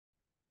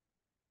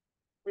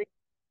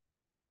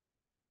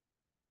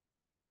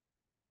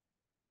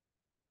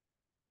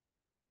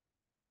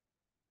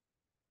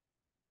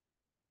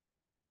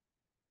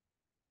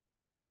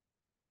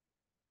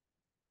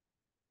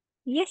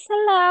Yes,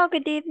 hello.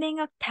 Good evening,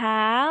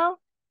 Octave.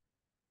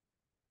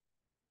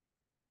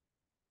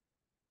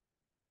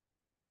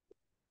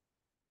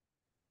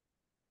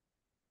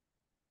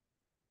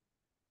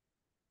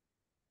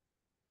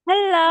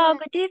 Hello, Hello.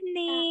 good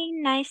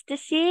evening. Nice to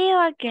see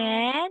you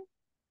again.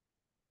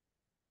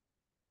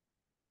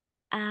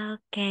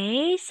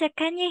 Okay, so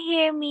can you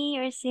hear me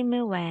or see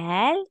me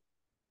well?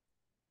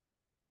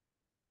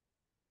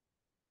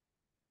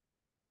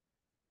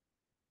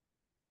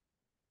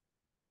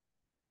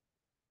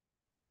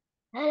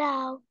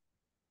 Hello.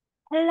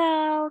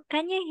 Hello,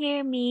 can you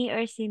hear me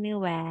or see me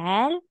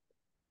well?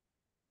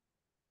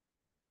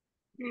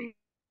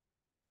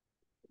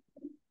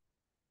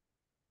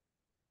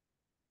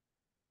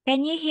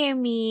 Can you hear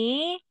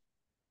me?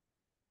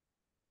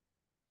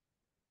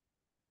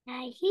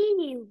 I hear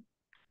you.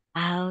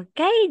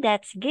 Okay,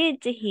 that's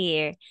good to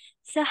hear.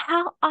 So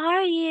how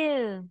are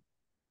you?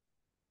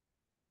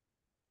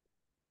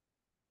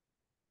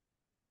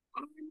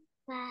 I'm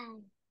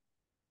fine.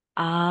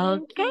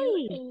 Thank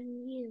you Okay.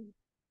 and you.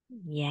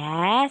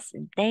 Yes,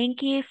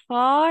 thank you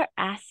for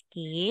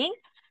asking.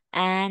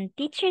 And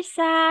teacher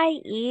Sai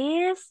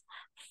is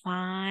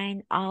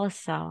fine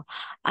also.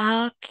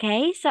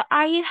 Okay, so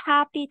are you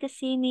happy to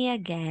see me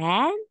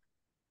again?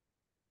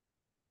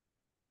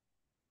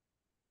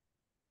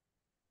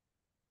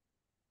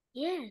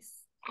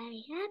 Yes,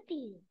 I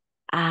happy.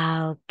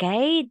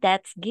 Okay,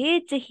 that's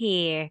good to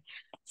hear.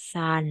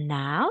 So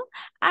now,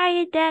 are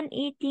you done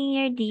eating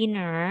your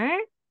dinner?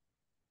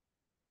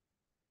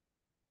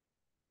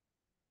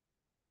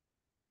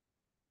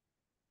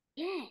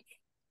 Yes,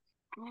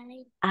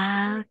 I eating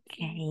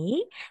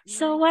Okay,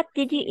 so my what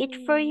did you eat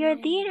for your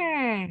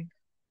dinner. dinner?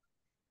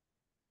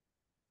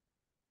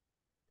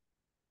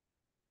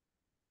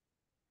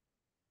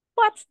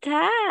 What's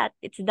that?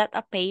 Is that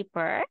a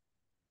paper?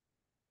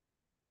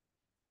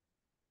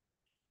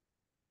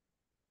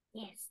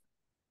 Yes.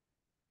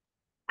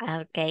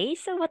 Okay,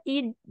 so what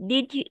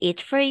did you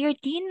eat for your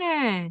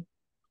dinner?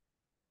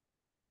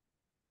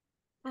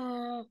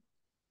 Uh,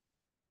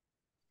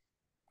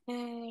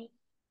 I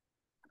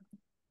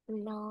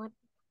not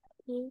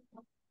eat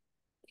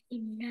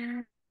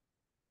enough.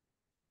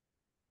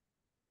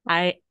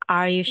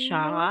 Are you Not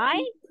shy?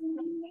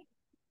 eating.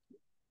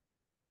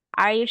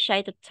 Are you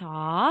shy to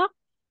talk?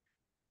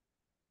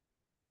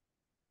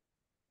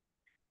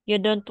 You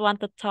don't want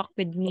to talk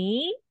with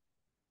me?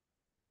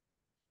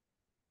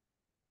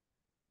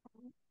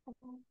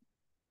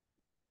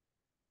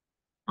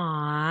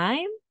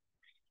 I'm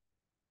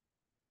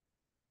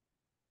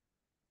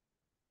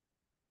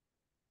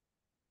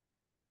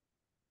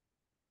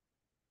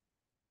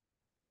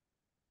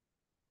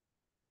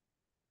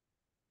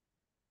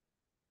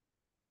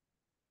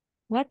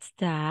What's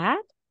that?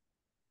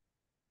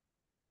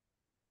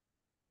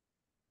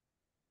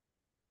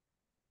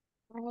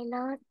 I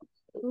not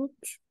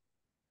eat.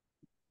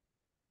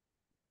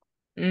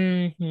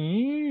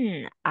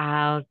 Mm-hmm.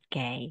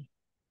 Okay.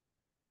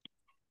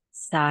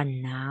 So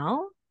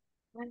now,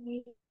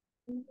 I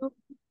not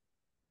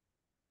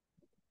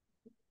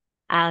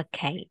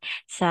okay.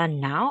 So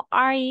now,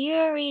 are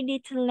you ready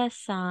to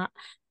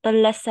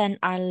listen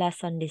our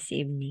lesson this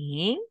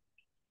evening?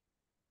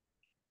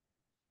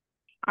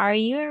 Are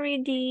you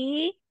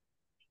ready?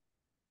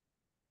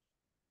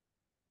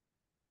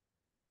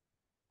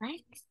 what?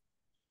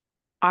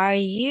 Are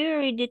you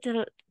ready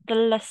to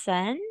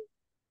listen?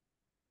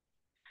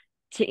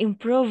 To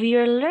improve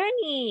your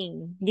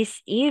learning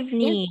this Yes.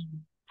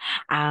 evening.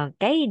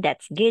 Okay,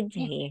 that's good to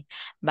Yes. hear.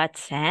 But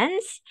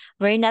since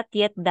we're not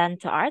yet done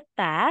to our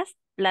task,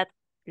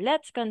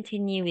 let's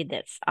continue with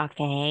this,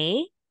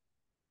 okay?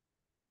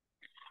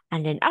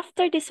 And then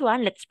after this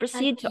one, let's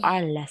proceed to Okay.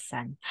 our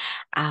lesson.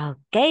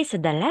 Okay, so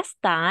the last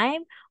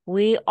time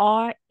we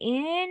are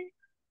in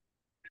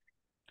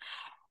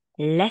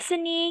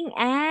listening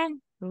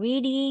and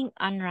reading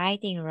and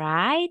writing,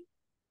 right?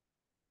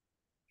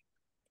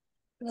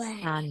 So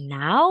Right.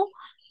 now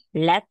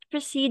let's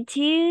proceed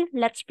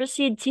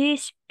to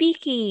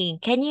speaking.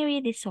 Can you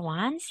read this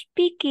one?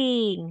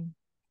 Speaking.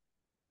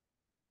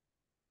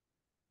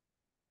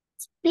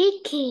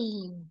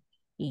 Speaking.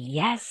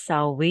 Yes,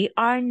 so we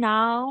are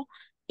now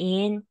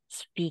in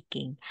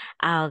speaking.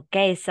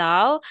 Okay,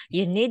 so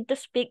you need to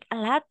speak a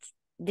lot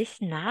this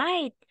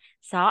night.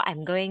 So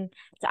I'm going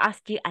to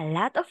ask you a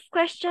lot of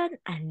questions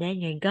and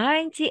then you're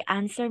going to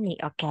answer me,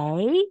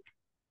 okay?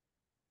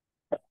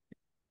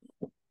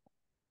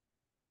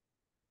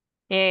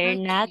 You're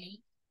not Okay.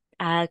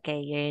 okay,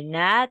 you're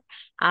not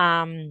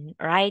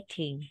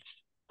writing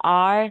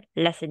or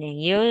listening.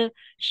 You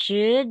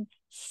should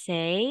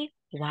say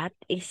what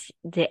is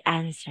the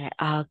answer,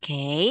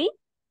 okay?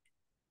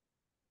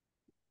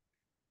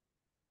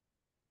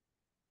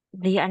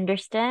 Do you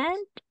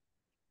understand?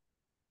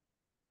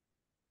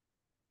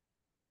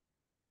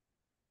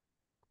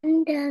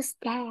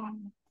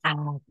 Understand.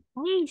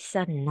 Okay,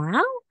 so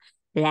now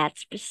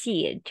let's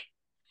proceed.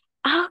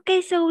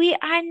 Okay, so we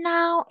are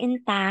now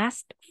in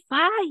task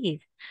 5.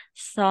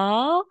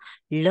 So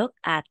look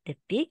at the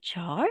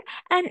picture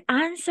and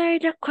answer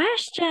the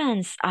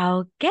questions.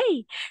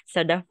 Okay,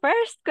 so the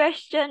first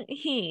question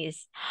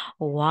is,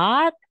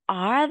 what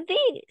are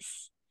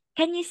these?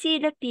 Can you see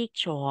the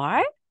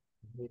picture?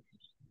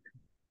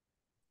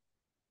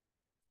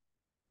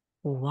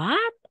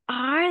 What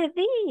are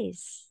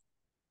these?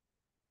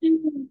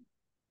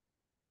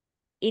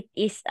 It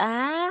is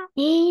a...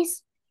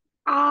 These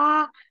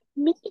are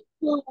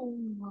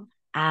meatballs.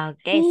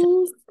 Okay,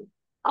 so These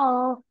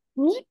are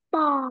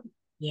meatballs.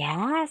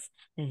 yes,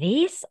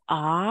 these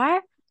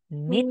are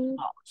Mm,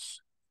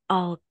 meatballs.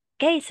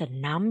 Okay, so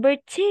number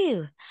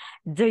 2.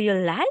 Do you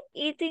like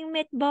eating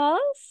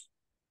meatballs?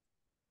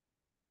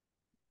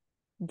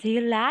 Do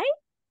you like?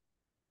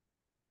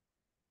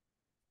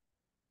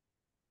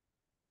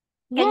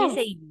 Can you Yes,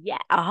 say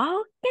yeah?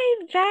 Okay,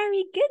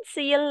 very good. So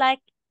you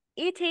like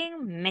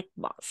eating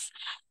meatballs.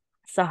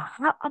 So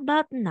how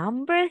about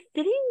number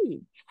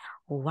 3?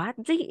 What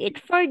do you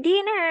eat for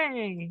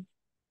dinner?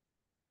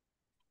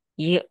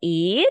 You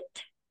eat?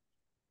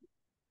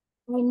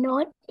 I'm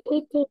not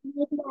eating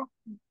dinner.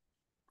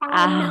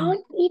 I'm Ah, not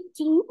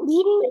eating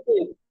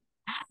dinner.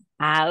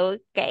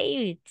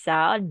 okay.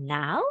 So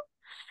now,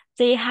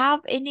 do you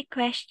have any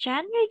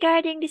question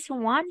regarding this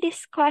one?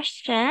 This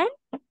question?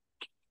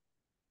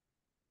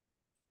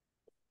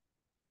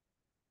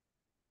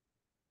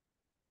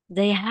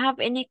 Do you have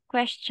any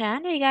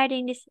question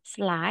regarding this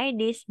slide,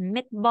 these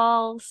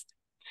meatballs,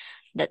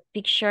 that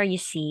picture you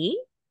see?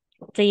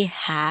 Do you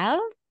have?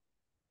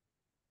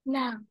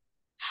 No,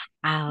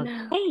 no.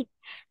 Okay.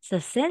 So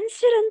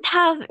since you don't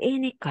have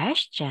any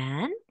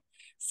question,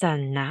 so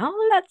now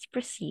let's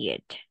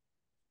proceed.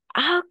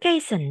 Okay,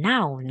 so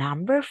now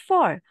number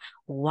 4.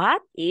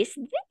 What is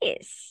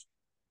this?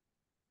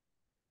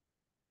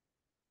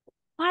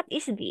 What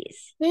is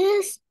this?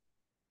 This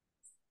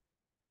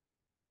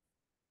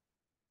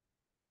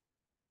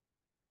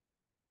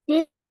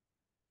this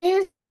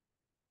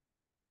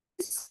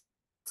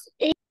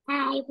is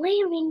I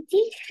wearing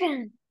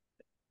t-shirt.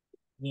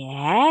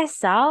 Yes,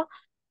 so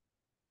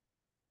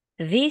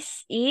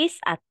this is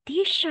a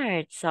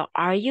t-shirt. So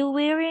are you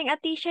wearing a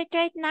t-shirt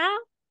right now?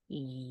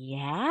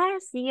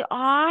 Yes, you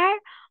are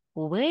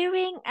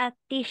wearing a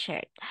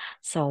t-shirt.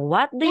 So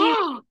what do you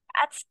Yeah. wear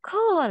at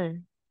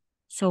school?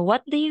 So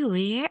what do you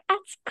wear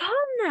at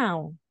school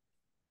now?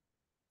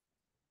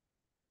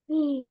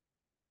 Mm,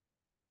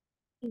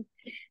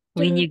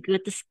 When The you go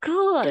to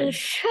school? the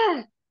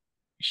shirt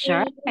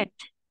Shirt. and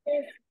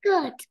the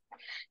skirt.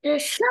 The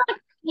shirt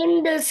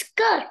and the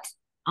skirt.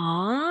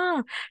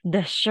 Ah,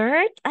 the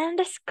shirt and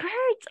the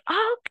skirt.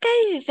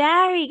 Okay,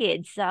 very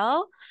good.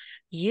 So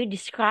you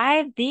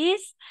describe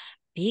this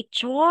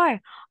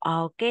picture.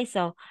 Okay,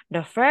 so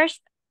the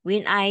first,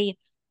 when I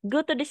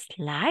go to the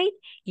slide,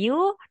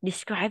 you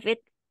describe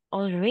it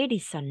already.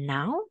 So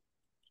now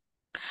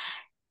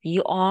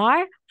you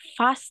are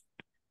fast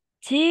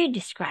to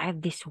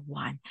describe this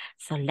one.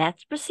 So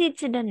let's proceed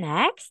to the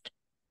next.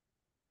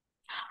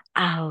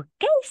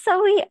 Okay,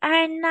 so we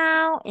are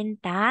now in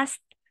task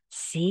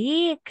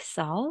 6.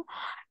 So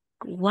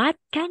what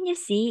can you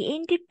see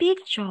in the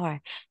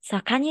picture? So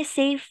can you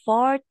say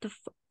 4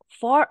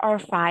 or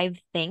 5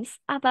 things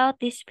about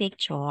this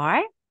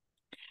picture?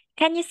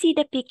 Can you see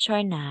the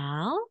picture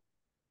now?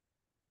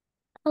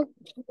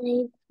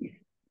 Okay.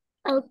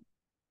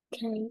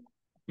 Okay.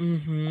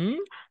 Mm-hmm.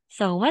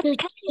 So what The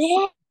can you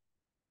see?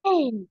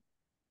 train.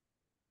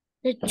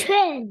 The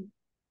train.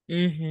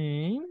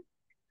 Mm-hmm.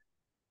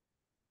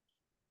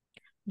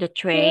 The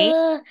train,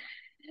 The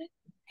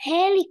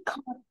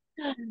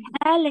helicopter.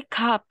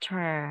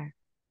 helicopter,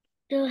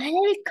 The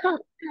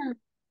helicopter.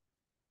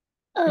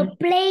 A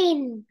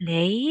plane.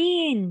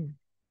 plane,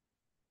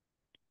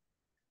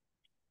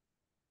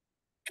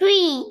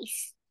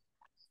 Trees.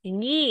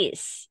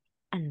 geese,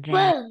 and then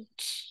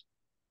Birds.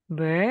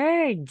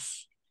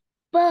 birds.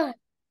 Bird.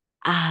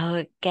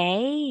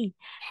 Okay.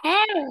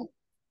 Parrot.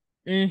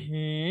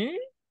 Mm-hmm.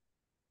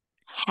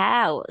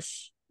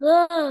 House,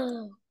 Girl.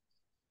 Girl.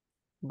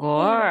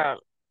 girl,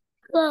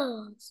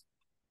 Girls.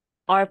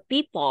 or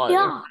people,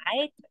 Dog.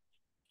 right?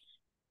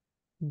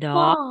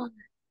 Dog, Ball.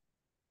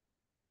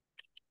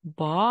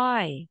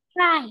 boy,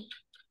 Bike.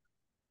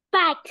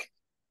 Bike.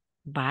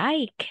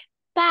 bike,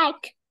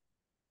 Bike.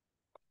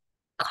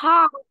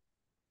 Car.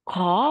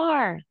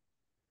 car,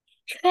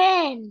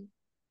 Train.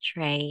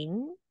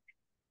 train,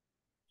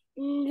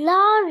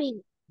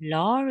 Lorry.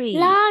 lorry.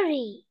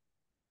 Lorry.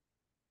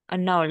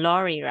 No,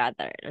 lorry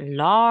rather.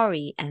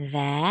 Lorry. And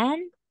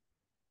then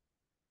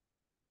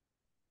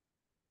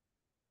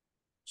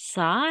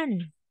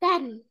sun.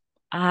 Sun.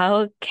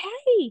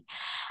 Okay.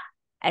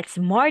 It's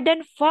more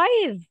than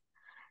 5.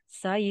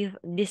 So you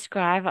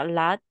describe a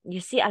lot.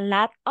 You see a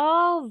lot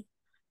of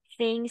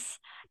things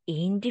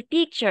in the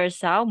picture.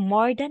 So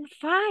more than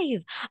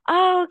 5.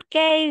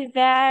 Okay,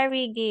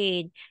 very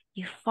good.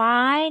 You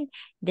find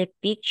the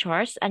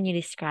pictures and you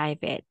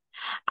describe it.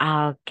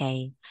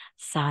 Okay.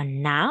 So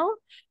now,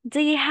 do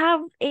you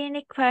have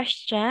any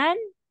question?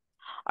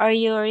 Or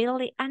you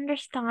really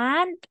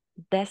understand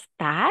this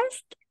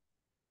task?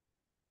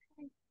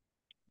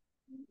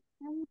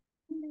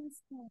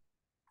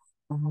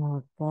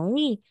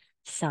 Okay,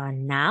 so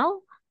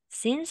now,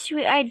 since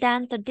we are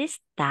done to this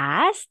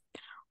task,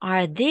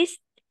 or this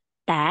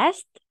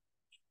test,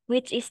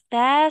 which is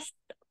test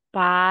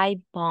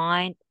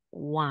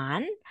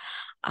 5.1.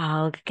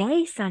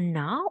 Okay, so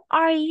now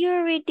are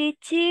you ready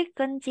to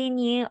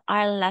continue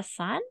our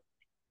lesson?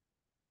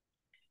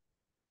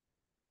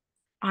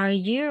 Are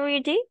you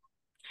ready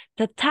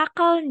to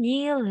tackle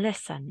new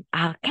lesson?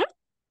 Okay.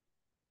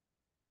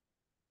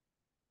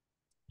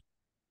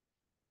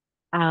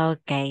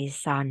 Okay,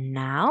 so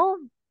now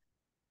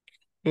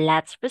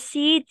let's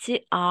proceed to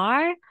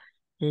our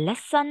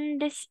lesson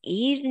this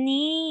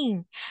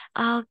evening.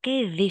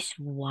 Okay, this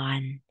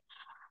one.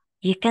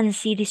 You can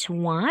see this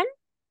one?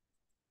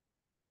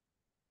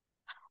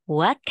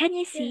 What can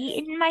you see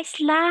Yes. in my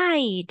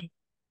slide?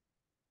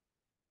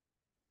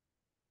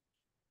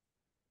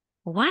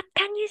 What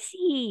can you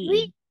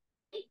see?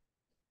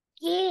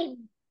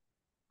 Game.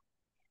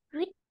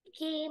 With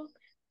game.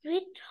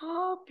 With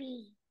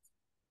hobby.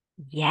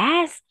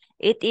 Yes,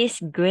 it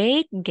is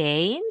great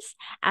games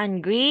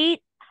and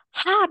great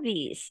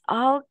hobbies.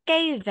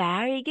 Okay,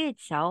 very good.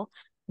 So,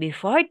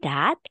 before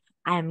that,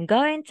 I'm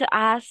going to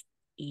ask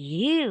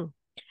you.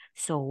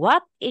 So,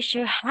 what is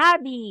your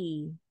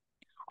hobby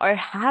or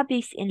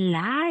hobbies in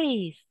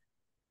life?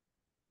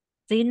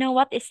 Do you know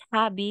what is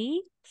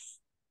hobby?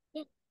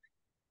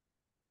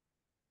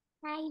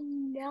 I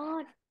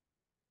not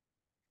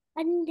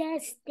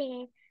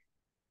understand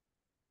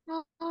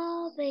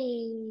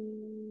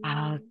hobby.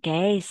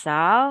 Okay,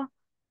 so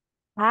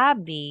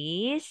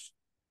hobbies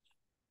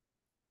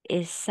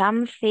is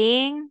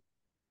something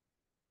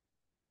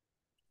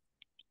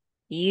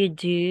you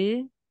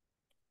do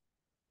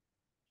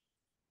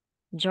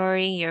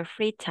during your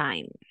free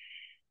time.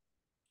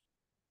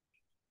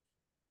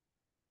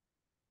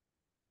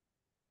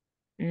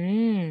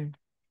 Mm.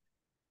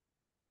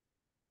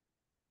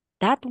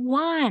 That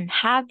one,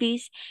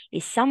 hobbies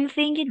is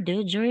something you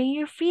do during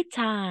your free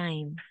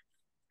time.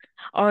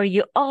 Or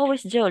you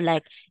always do,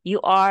 like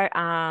you are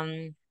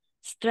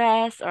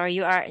stressed or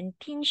you are in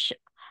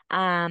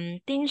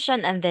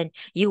tension, and then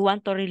you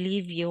want to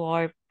relieve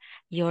your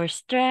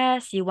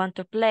stress, you want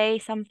to play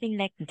something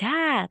like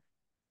that.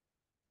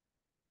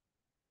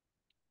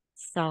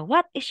 So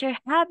what is your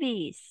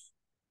hobbies?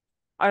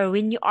 Or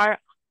when you are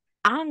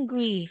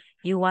angry,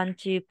 you want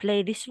to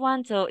play this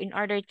one, so in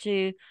order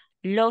to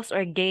lose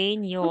or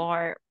gain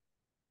your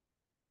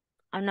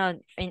no,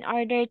 in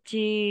order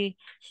to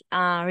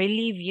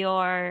relieve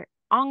your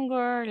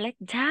anger like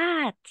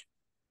that.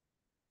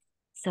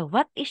 So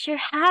what is your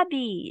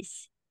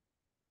hobbies?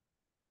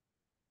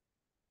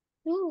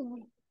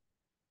 Hmm.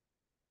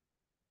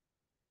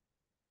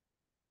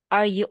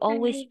 Are you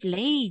always I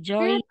play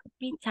during have your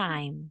free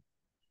time?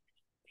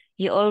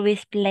 You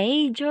always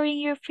play during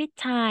your free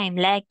time,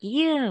 like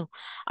you.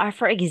 Or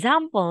for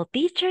example,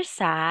 teacher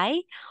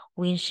Sai,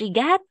 when she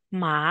got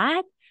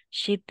mad,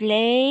 she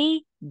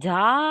play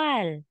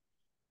doll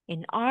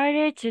in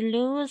order to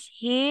lose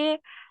her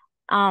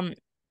um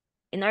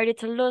in order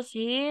to lose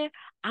her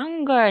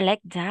anger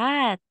like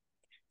that.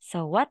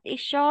 So what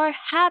is your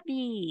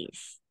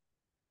hobbies?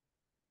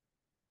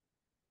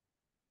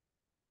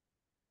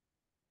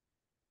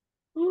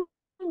 hmm.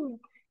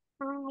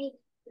 I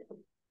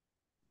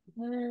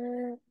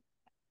uh,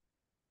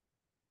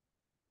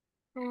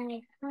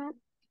 I have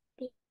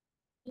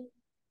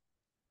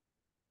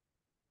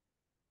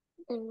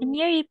Can uh,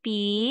 you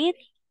repeat?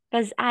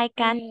 Because I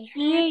can't I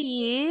hear have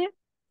you.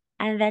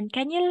 And then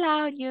can you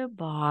loud your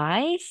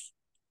voice?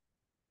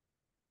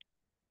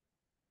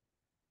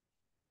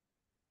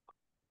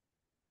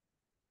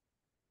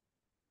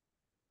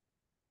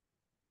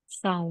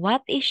 So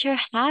what is your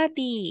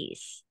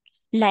hobbies?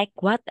 Like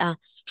what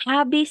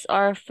hobbies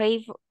or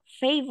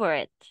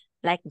favorite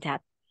like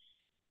that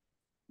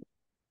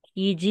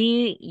you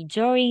do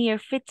during your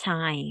free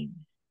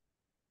time?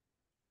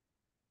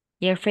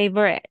 Your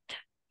favorite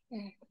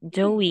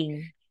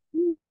doing.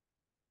 hmm.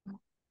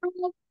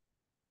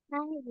 I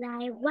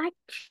like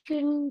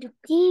watching the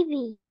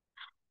TV.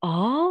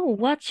 Oh,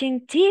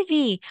 watching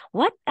TV.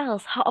 What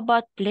else? How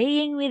about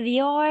playing with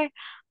your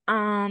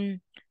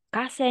um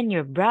cousin,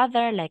 your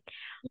brother? Like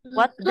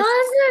what does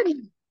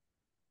Cousin,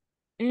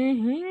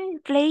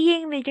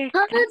 playing with your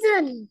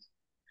cousin.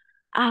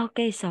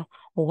 okay, so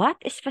what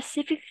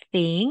specific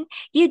thing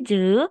you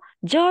do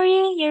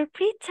during your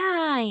free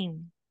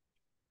time?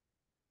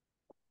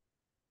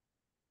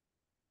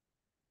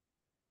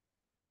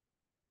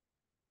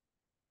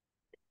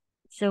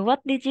 So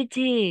what did you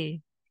do?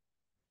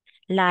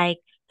 Like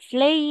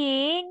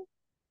playing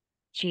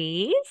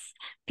chess,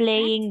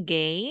 playing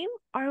game,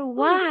 or Hmm.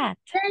 what?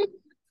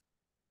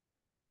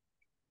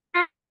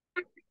 I,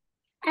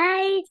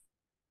 I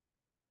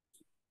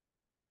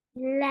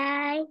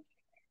like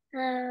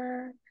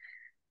uh,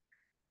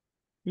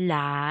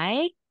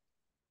 Like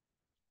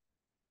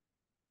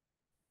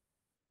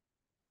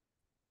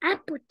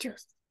apple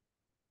juice.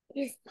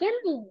 It's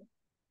yummy.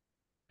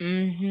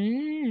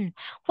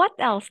 What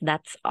else?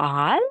 That's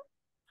all?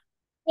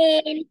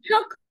 And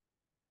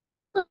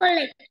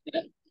chocolate.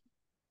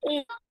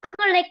 is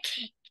chocolate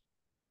cake.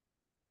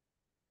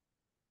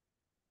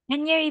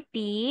 Can you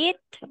repeat?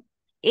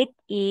 It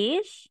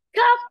is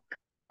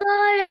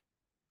Chocolate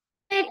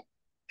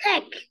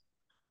cake.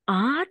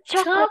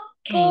 chocolate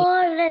cake.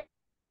 Chocolate.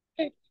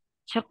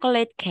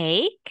 Chocolate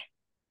cake.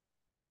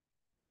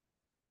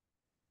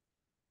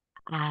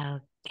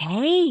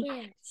 Okay,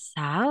 Yes.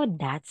 so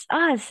that's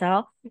all.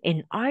 So,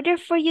 in order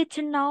for you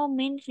to know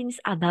many things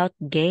about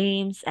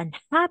games and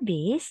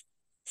hobbies,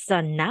 so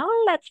now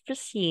let's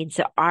proceed.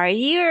 So, are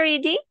you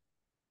ready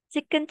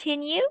to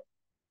continue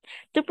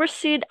to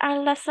proceed our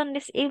lesson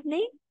this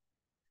evening?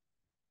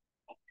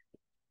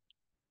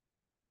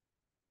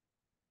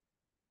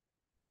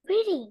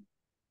 Reading.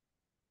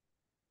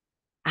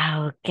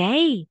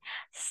 Okay,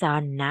 so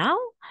now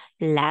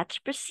let's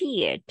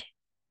proceed.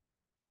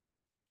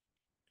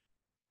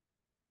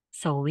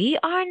 So, we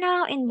are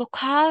now in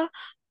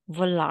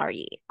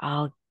vocabulary.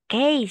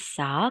 Okay,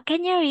 so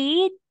can you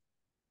read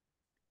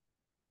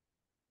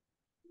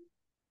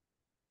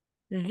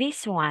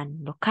this one?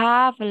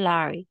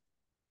 Vocabulary.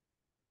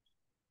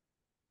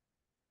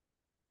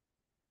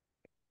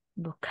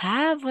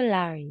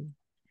 Vocabulary.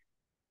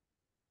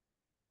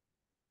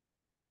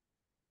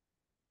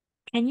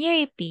 Can you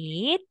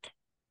repeat?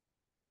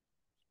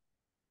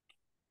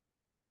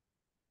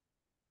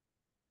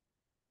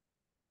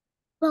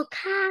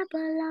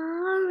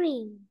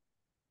 Vocabulary.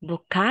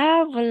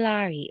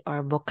 Vocabulary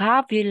or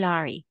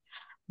vocabulary.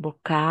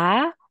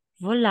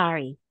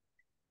 Vocabulary.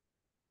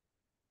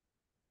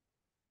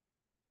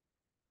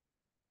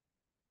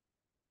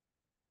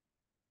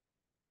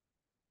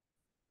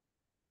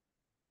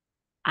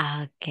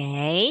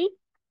 Okay.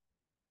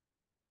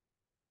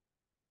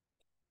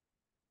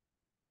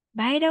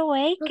 By the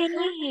way, can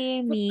you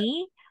hear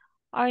me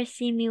or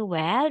see me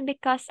well?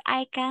 Because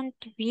I can't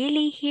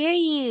really hear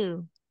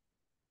you.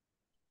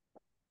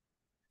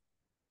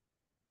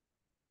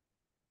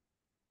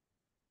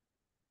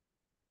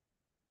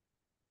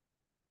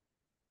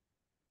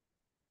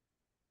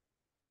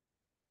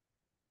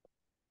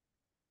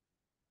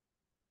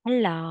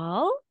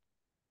 Hello?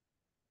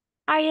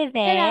 Are you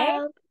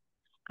there?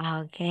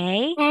 Hello.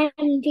 Okay.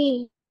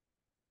 Andy.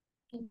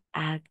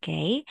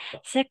 Okay.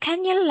 So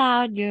can you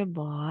loud your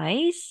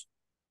voice?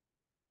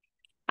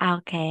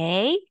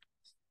 Okay.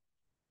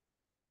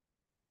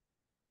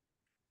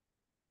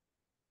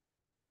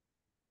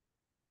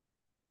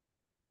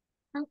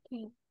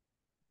 Okay.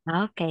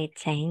 Okay,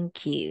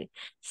 thank you.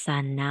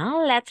 So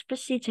now let's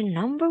proceed to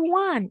number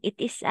one. It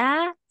is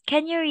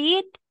can you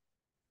read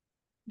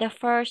the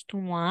first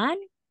one?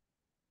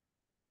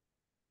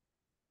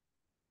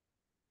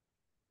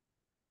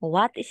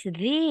 What is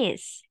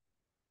this?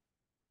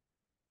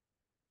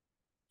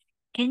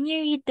 Can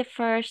you read the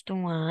first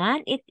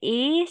one? It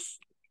is,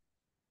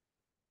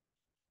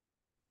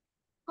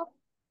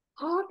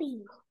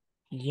 Hobby.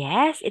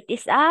 yes, it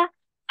is a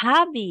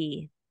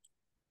hobby.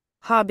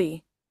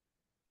 Hobby.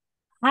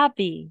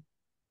 Hobby.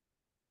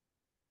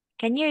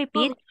 Can you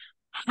repeat?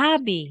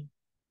 Hobby.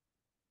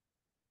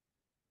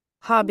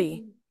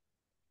 Hobby.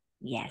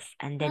 Yes,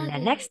 and then the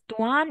Okay. next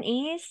one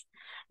is,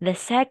 the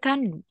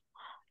second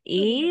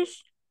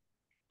is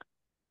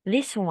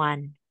this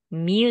one,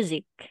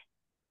 music.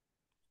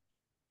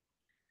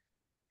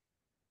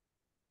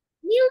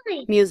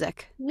 Music.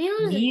 Music.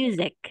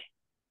 Music.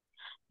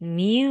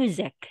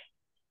 Music.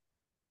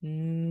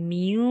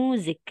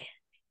 Music.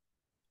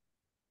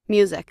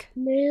 Music.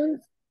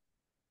 Music.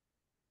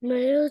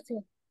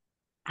 Music.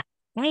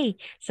 Okay,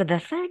 so the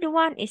third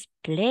one is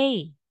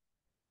play.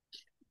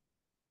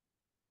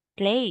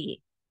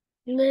 Play.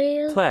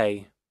 Music.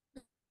 Play.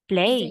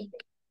 Play.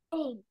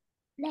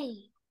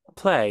 Play.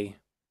 Play.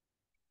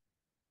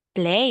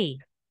 Play.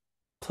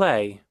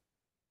 Play.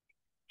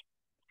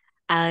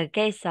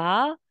 Okay,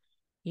 so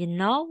you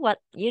know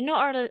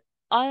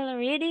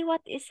already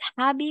what is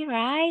hobby,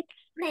 right?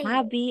 Play.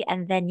 Hobby,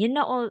 and then you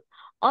know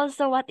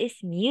also what is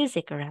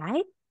music,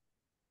 right?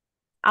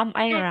 Am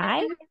I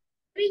right?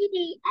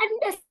 Really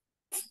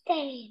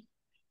understand.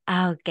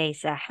 Okay,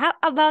 so how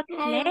about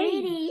I play?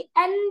 really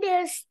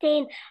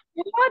understand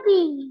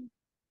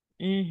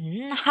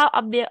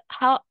hobby.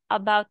 How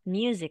about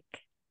music?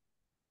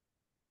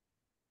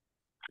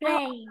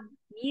 Play.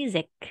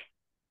 Music.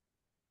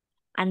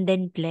 And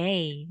then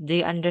play. Do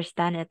you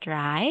understand it,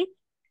 right?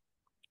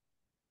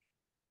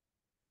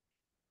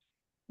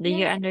 Do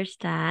you Yes.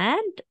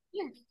 understand?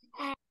 Yes.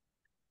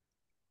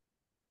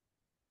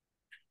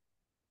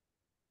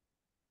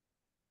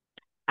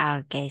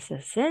 Okay, so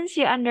since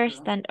you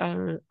understand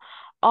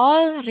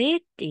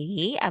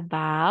already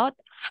about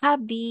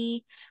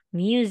hobby,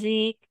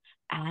 music,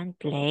 and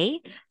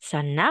play,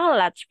 so now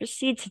let's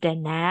proceed to the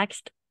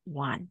next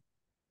one.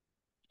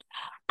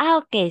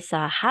 Okay,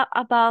 so how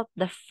about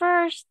the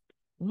first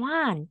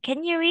one?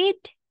 Can you read?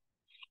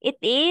 It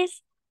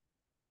is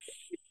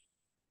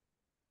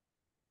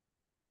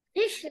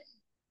Fishing.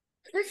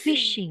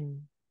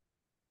 fishing.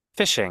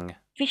 Fishing.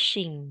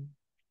 Fishing.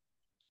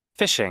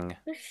 Fishing.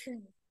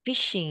 Fishing.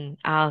 Fishing.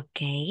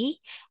 Okay.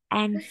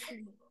 And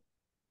Fishing.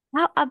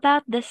 how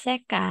about the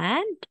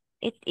second?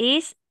 It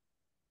is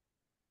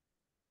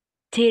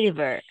Teddy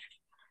bear.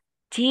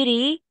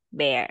 Teddy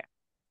bear.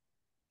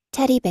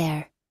 Teddy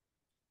bear.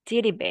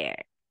 Teddy bear.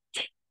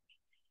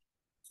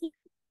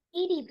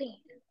 Teddy bear.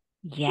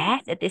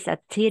 Yes, it is a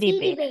teddy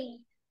Teddy bear.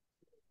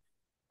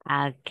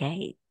 bear.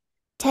 Okay.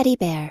 Teddy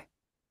bear.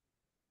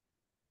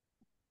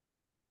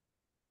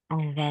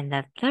 And then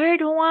the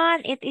third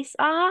one, it is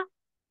a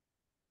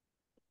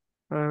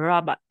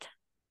robot.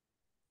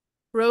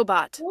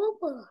 Robot.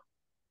 Robot.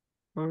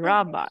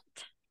 Robot.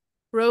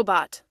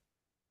 Robot.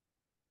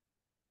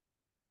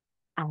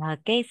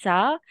 Okay,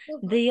 so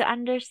do you Robot.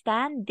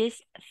 understand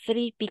these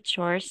three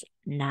pictures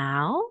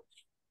now?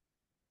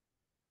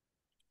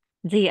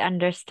 Do you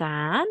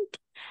understand?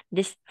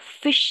 This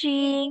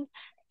fishing,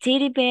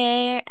 teddy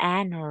bear,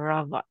 and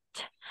robot.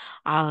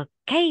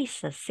 Okay,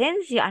 so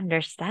since you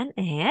understand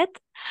it,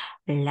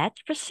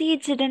 let's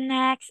proceed to the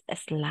next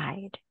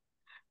slide.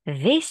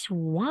 This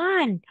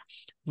one,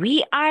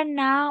 we are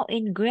now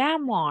in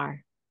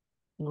grammar.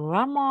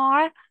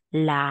 Grammar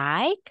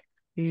like,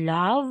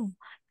 love,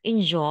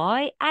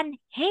 enjoy, and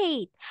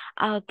hate.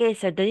 Okay,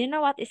 so do you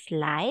know what is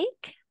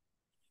like?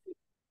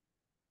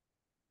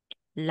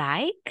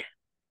 Like?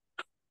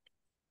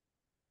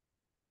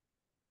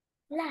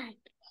 Like.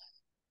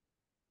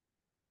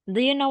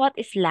 Do you know what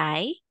is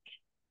like?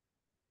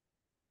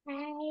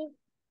 I.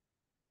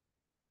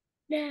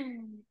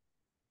 No.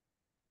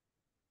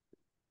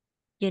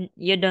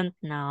 You don't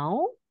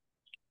know?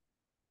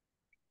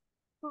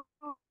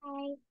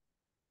 I.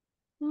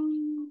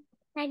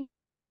 I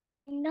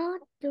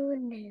not do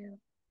know.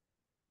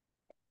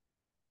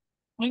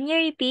 Can you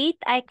repeat?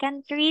 I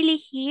can't really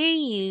hear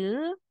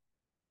you.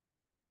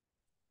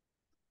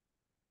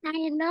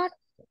 I not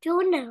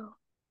do know.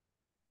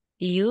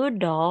 You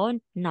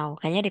don't know.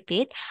 Can you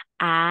repeat?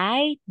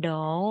 I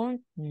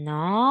don't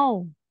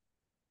know.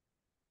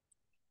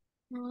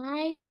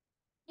 I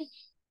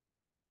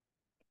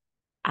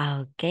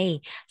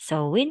Okay.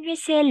 So when we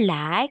say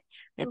like,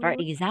 for don't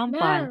example,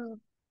 know.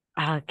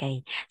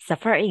 okay. So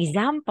for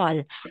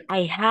example,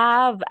 I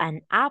have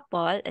an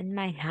apple in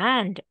my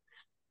hand,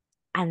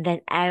 and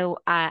then I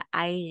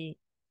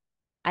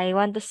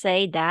want to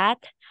say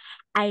that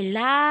I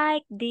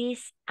like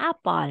this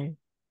apple.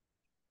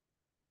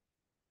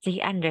 Do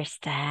you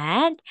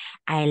understand?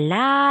 I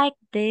like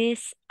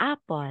this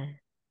apple.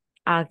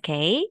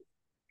 Okay.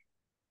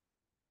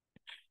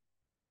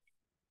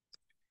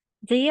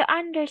 Do you I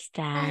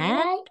understand?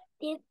 like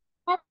this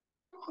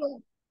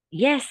apple.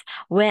 Yes.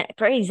 When,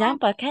 for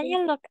example, can This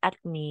you look at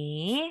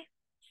me?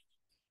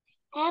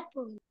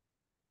 apple.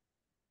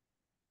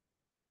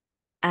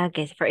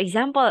 Okay. So for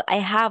example, I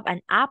have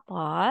an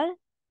apple.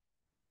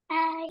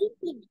 I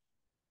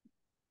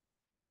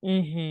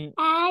Mm-hmm.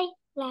 I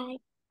like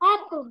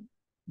apple.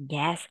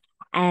 Yes.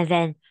 And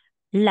then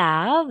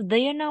love. Do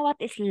you know what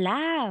is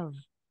love?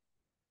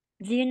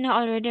 Do you know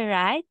already,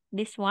 right?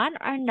 This one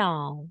or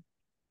no?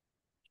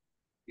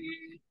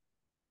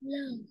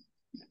 Love.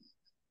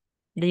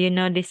 Do you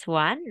know this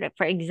one? Like,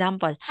 for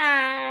example,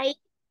 I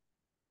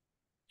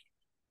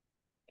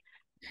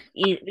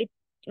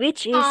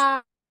which is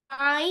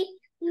I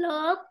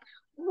love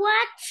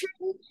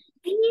watching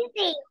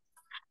TV.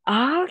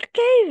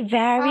 okay,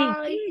 very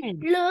I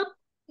good. love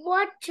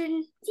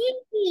watching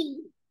TV.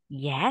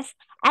 Yes.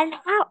 And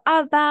how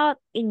about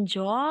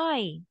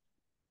enjoy?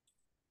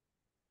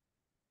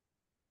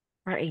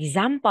 For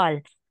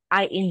example,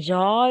 I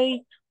enjoy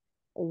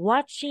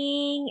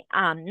watching,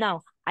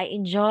 no, I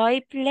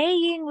enjoy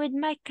playing with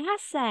my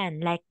cousin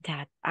like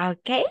that.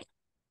 Okay?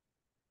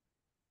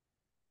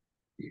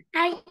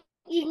 I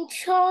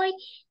enjoy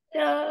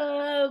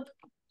the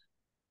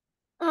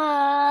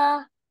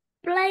uh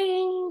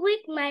playing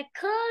with my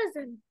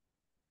cousin.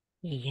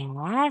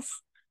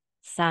 Yes.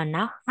 So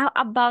now, how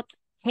about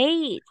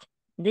hate?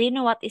 Do you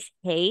know what is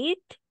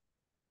hate?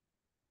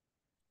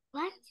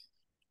 What?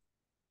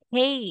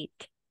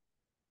 Hate.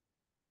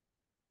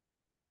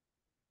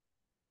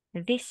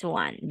 This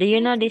one. Do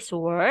you know What? this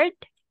word?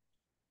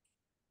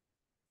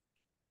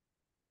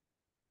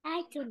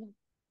 I don't know.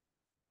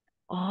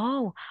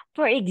 Oh,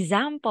 for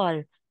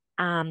example,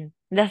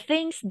 the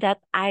things that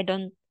I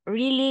don't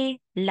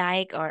really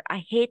like or I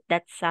hate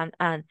that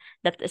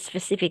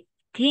specific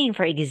thing.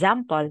 For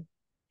example,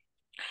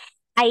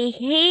 I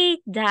hate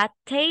that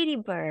teddy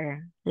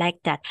bear like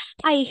that.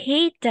 I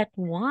hate that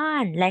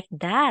one like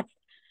that.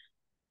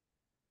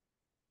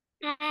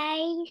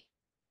 I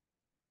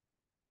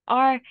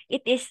Or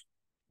it is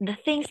the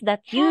things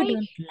that you hate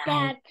don't like.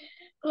 that.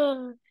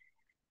 Uh,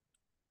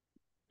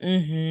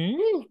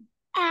 Mm-hmm.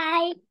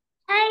 I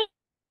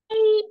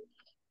hate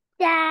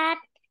that.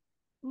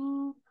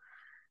 mm,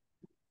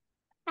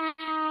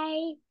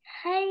 I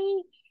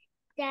hate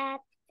that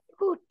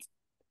food.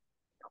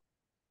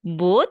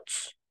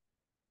 Boots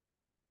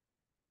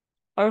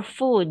or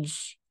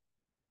foods.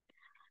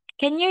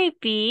 Can you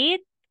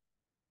repeat?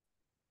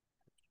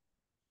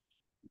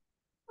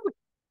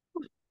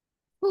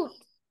 Food.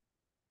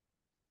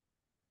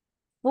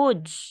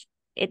 Foods.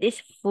 It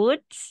is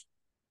foods.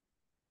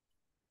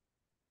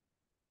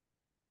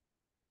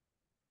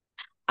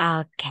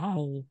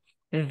 Okay,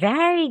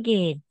 very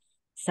good.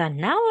 So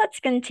now let's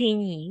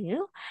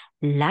continue.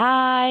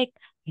 Like,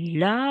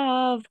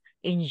 love,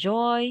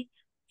 enjoy,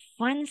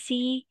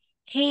 fancy,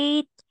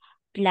 hate,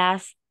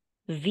 plus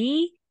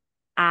V-I-N-G.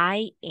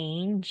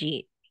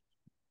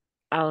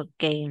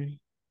 Okay.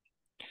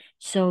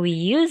 So we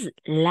use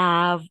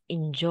love,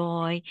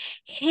 enjoy,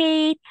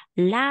 hate,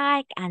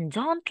 like, and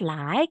don't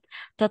like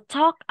to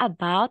talk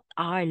about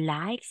our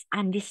likes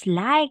and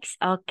dislikes,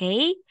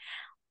 okay?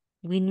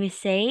 When we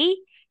say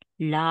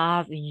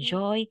love,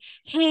 enjoy,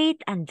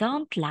 hate, and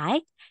don't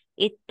like,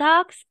 it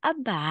talks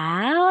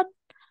about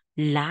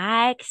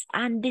likes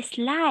and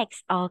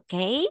dislikes,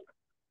 okay?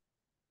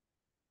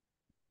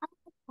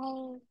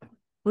 Oh,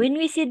 When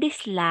we see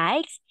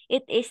dislikes,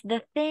 it is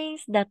the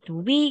things that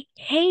we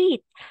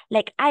hate.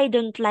 Like, I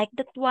don't like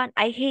that one,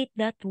 I hate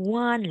that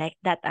one, like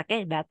that,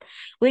 okay? But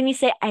when we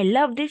say, I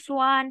love this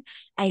one,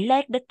 I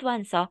like that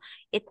one, so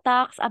it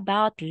talks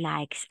about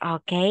likes,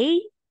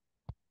 okay?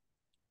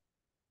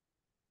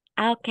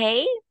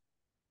 Okay?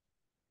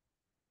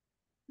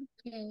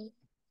 okay.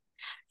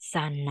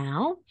 So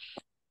now,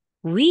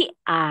 we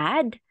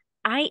add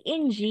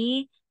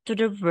ing to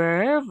the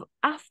verb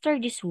after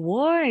these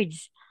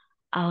words.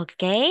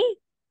 Okay?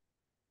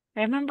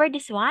 Remember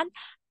this one?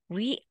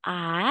 We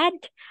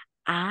add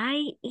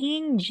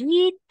ing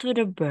to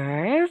the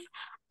verb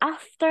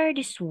after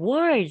this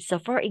word. So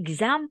for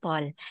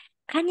example,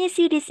 can you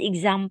see this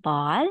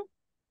example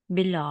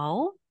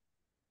below?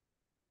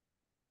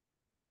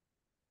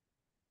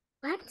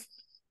 What?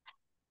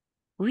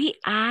 We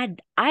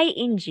add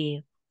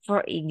ing.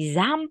 For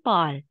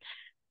example,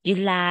 you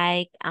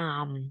like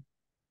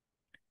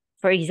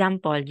for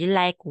example, you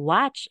like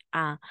watch.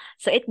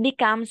 So it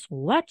becomes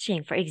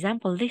watching. For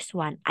example, this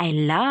one, I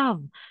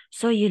love.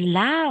 So you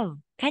love.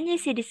 Can you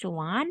see this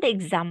one, the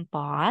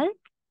example?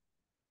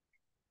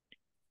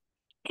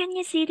 Can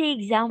you see the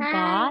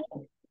example?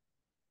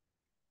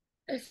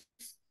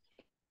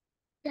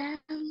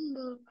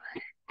 Example.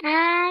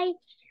 I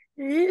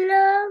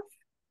love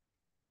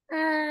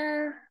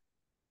uh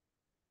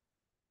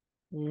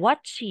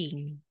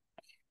Watching.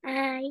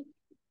 I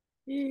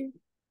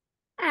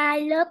I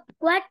love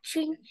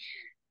watching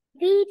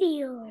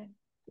video.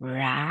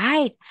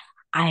 Right.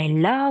 I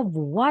love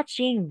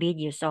watching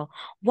videos. So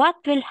what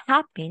will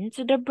happen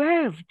to the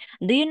verb?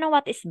 Do you know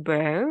what is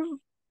verb?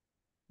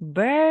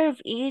 Verb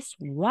is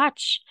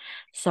watch.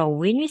 So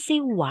when we say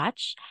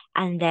watch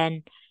and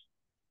then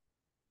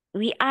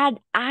we add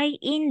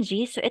ing,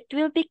 so it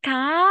will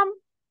become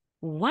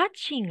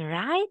watching,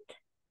 right?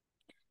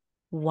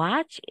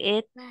 Watch,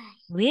 it Right.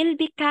 will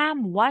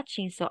become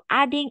watching. So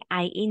adding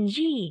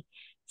ing.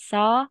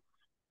 So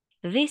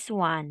this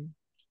one.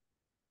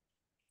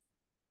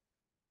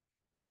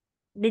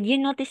 Did you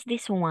notice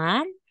this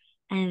one?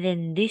 And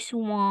then this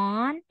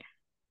one.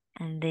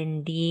 And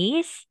then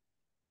this.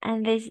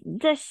 And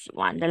this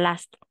one, the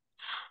last one.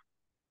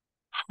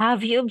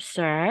 Have you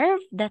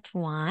observed that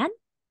one?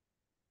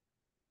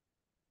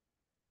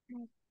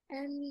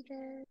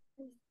 Understand.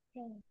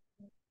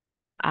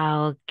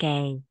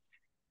 Okay.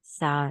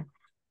 So,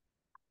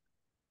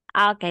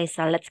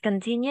 so let's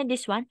continue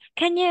this one.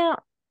 Can you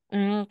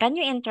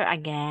enter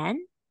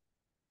again?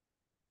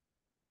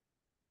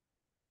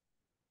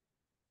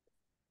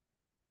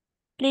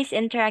 Please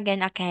enter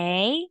again,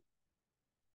 okay?